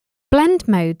Blend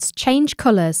modes change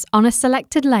colours on a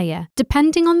selected layer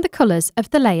depending on the colours of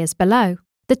the layers below.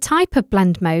 The type of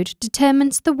blend mode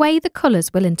determines the way the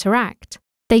colours will interact.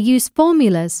 They use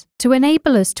formulas to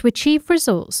enable us to achieve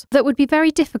results that would be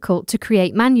very difficult to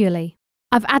create manually.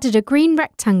 I've added a green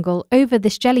rectangle over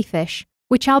this jellyfish,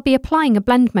 which I'll be applying a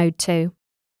blend mode to.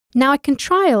 Now I can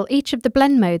trial each of the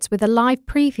blend modes with a live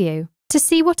preview to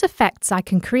see what effects I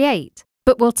can create,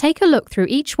 but we'll take a look through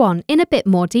each one in a bit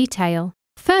more detail.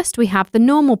 First, we have the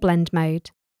normal blend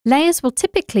mode. Layers will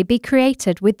typically be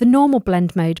created with the normal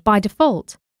blend mode by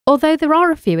default, although there are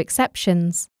a few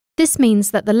exceptions. This means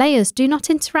that the layers do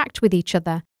not interact with each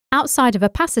other outside of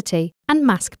opacity and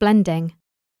mask blending.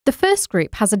 The first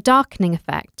group has a darkening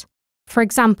effect. For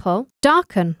example,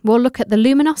 darken will look at the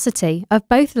luminosity of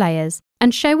both layers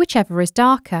and show whichever is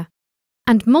darker.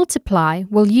 And multiply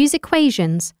will use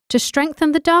equations to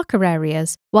strengthen the darker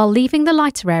areas while leaving the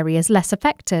lighter areas less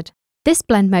affected. This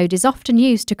blend mode is often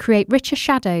used to create richer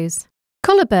shadows.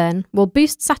 Colour burn will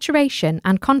boost saturation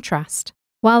and contrast,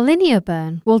 while linear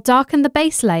burn will darken the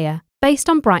base layer based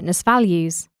on brightness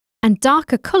values, and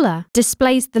darker colour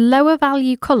displays the lower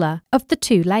value colour of the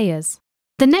two layers.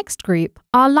 The next group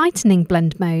are lightening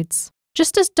blend modes.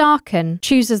 Just as darken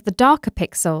chooses the darker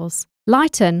pixels,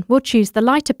 lighten will choose the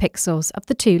lighter pixels of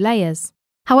the two layers.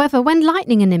 However, when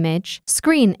lightening an image,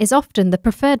 screen is often the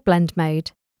preferred blend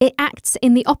mode. It acts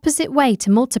in the opposite way to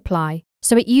multiply,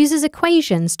 so it uses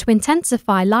equations to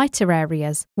intensify lighter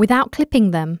areas without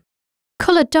clipping them.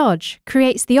 Colour dodge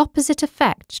creates the opposite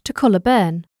effect to colour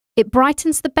burn. It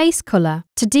brightens the base colour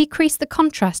to decrease the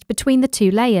contrast between the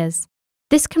two layers.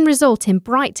 This can result in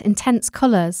bright, intense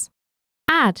colours.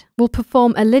 Add will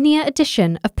perform a linear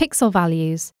addition of pixel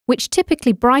values, which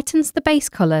typically brightens the base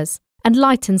colours and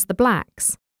lightens the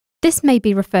blacks. This may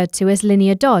be referred to as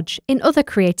linear dodge in other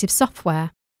creative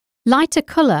software. Lighter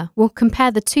colour will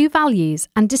compare the two values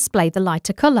and display the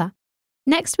lighter colour.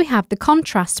 Next, we have the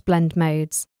contrast blend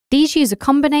modes. These use a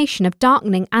combination of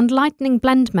darkening and lightening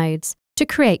blend modes to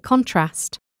create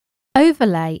contrast.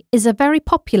 Overlay is a very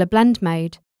popular blend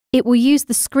mode. It will use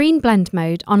the screen blend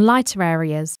mode on lighter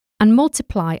areas and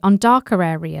multiply on darker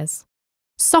areas.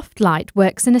 Soft light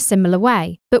works in a similar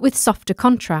way, but with softer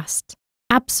contrast.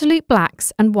 Absolute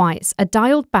blacks and whites are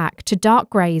dialed back to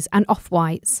dark greys and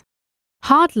off-whites.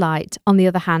 Hard light, on the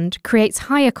other hand, creates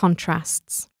higher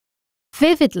contrasts.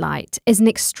 Vivid light is an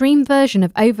extreme version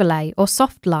of overlay or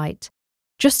soft light.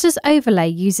 Just as overlay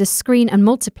uses screen and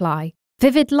multiply,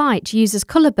 vivid light uses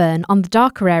colour burn on the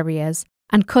darker areas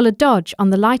and colour dodge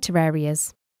on the lighter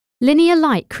areas. Linear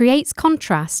light creates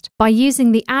contrast by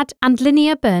using the add and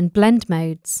linear burn blend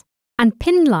modes, and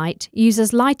pin light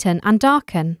uses lighten and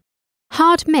darken.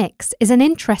 Hard mix is an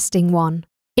interesting one.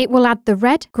 It will add the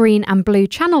red, green and blue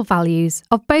channel values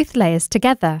of both layers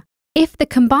together. If the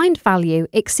combined value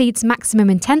exceeds maximum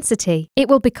intensity, it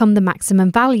will become the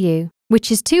maximum value, which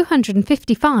is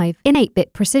 255 in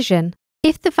 8-bit precision.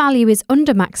 If the value is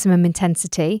under maximum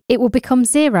intensity, it will become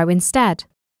 0 instead.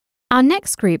 Our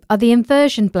next group are the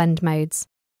inversion blend modes.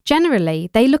 Generally,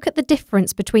 they look at the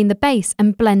difference between the base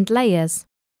and blend layers.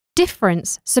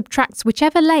 Difference subtracts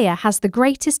whichever layer has the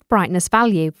greatest brightness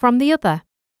value from the other.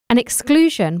 An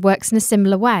exclusion works in a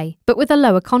similar way, but with a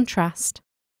lower contrast.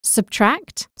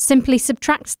 Subtract simply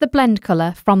subtracts the blend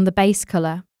colour from the base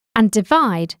colour, and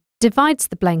divide divides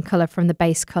the blend colour from the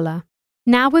base colour.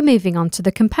 Now we're moving on to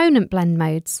the component blend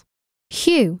modes.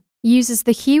 Hue uses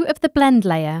the hue of the blend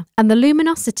layer and the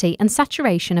luminosity and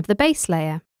saturation of the base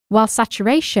layer, while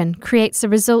saturation creates a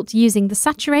result using the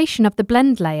saturation of the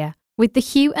blend layer with the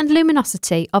hue and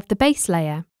luminosity of the base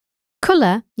layer.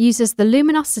 Colour uses the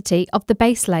luminosity of the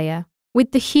base layer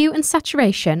with the hue and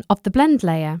saturation of the blend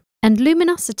layer, and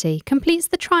luminosity completes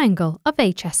the triangle of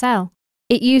HSL.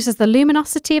 It uses the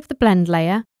luminosity of the blend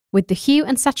layer with the hue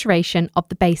and saturation of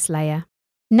the base layer.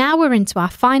 Now we're into our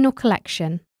final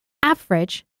collection.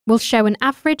 Average will show an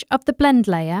average of the blend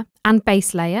layer and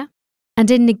base layer, and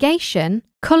in negation,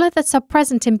 colour that are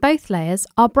present in both layers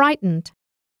are brightened.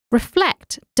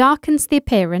 Reflect darkens the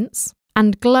appearance,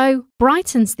 and glow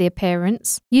brightens the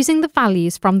appearance using the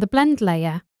values from the blend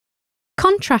layer.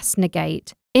 Contrast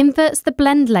negate inverts the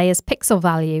blend layer's pixel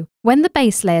value when the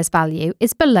base layer's value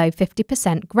is below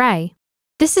 50% grey.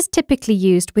 This is typically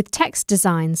used with text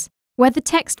designs, where the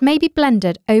text may be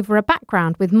blended over a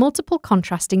background with multiple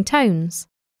contrasting tones.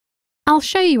 I'll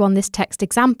show you on this text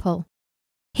example.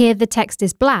 Here the text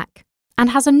is black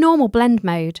and has a normal blend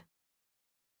mode.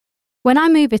 When I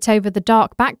move it over the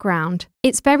dark background,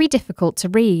 it's very difficult to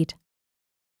read.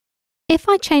 If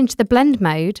I change the blend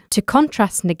mode to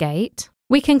contrast negate,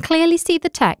 we can clearly see the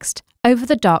text over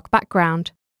the dark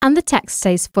background, and the text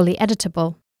stays fully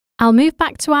editable. I'll move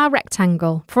back to our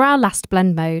rectangle for our last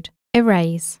blend mode,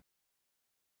 Erase.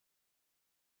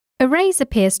 Erase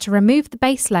appears to remove the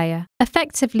base layer,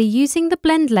 effectively using the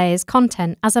blend layer's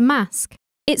content as a mask.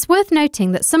 It's worth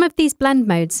noting that some of these blend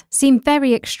modes seem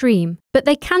very extreme, but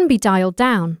they can be dialed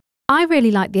down. I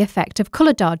really like the effect of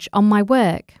colour dodge on my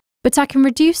work, but I can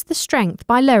reduce the strength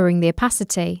by lowering the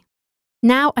opacity.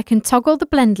 Now I can toggle the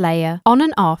blend layer on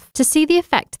and off to see the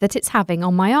effect that it's having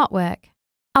on my artwork.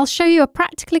 I'll show you a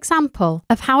practical example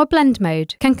of how a blend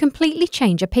mode can completely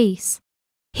change a piece.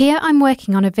 Here I'm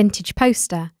working on a vintage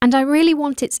poster, and I really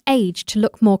want its age to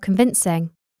look more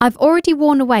convincing. I've already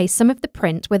worn away some of the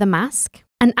print with a mask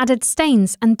and added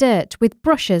stains and dirt with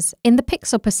brushes in the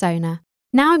pixel persona.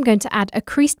 Now I'm going to add a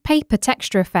creased paper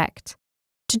texture effect.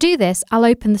 To do this, I'll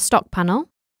open the stock panel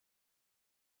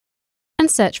and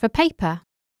search for paper.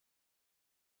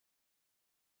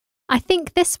 I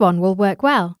think this one will work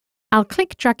well. I'll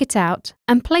drag it out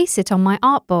and place it on my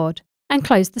artboard and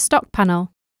close the stock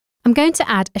panel. I'm going to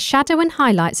add a shadow and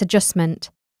highlights adjustment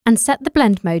and set the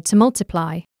blend mode to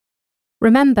multiply.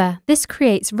 Remember, this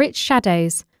creates rich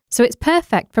shadows, so it's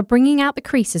perfect for bringing out the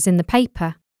creases in the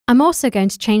paper. I'm also going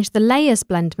to change the layers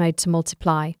blend mode to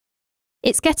multiply.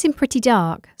 It's getting pretty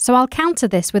dark, so I'll counter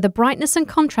this with a brightness and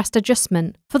contrast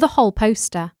adjustment for the whole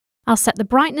poster. I'll set the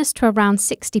brightness to around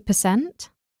 60%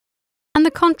 and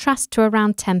the contrast to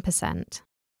around 10%.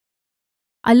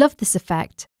 I love this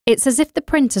effect. It's as if the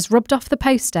print has rubbed off the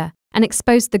poster and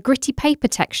exposed the gritty paper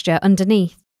texture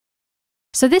underneath.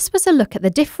 So this was a look at the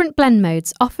different blend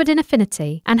modes offered in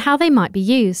Affinity and how they might be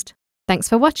used. Thanks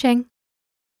for watching.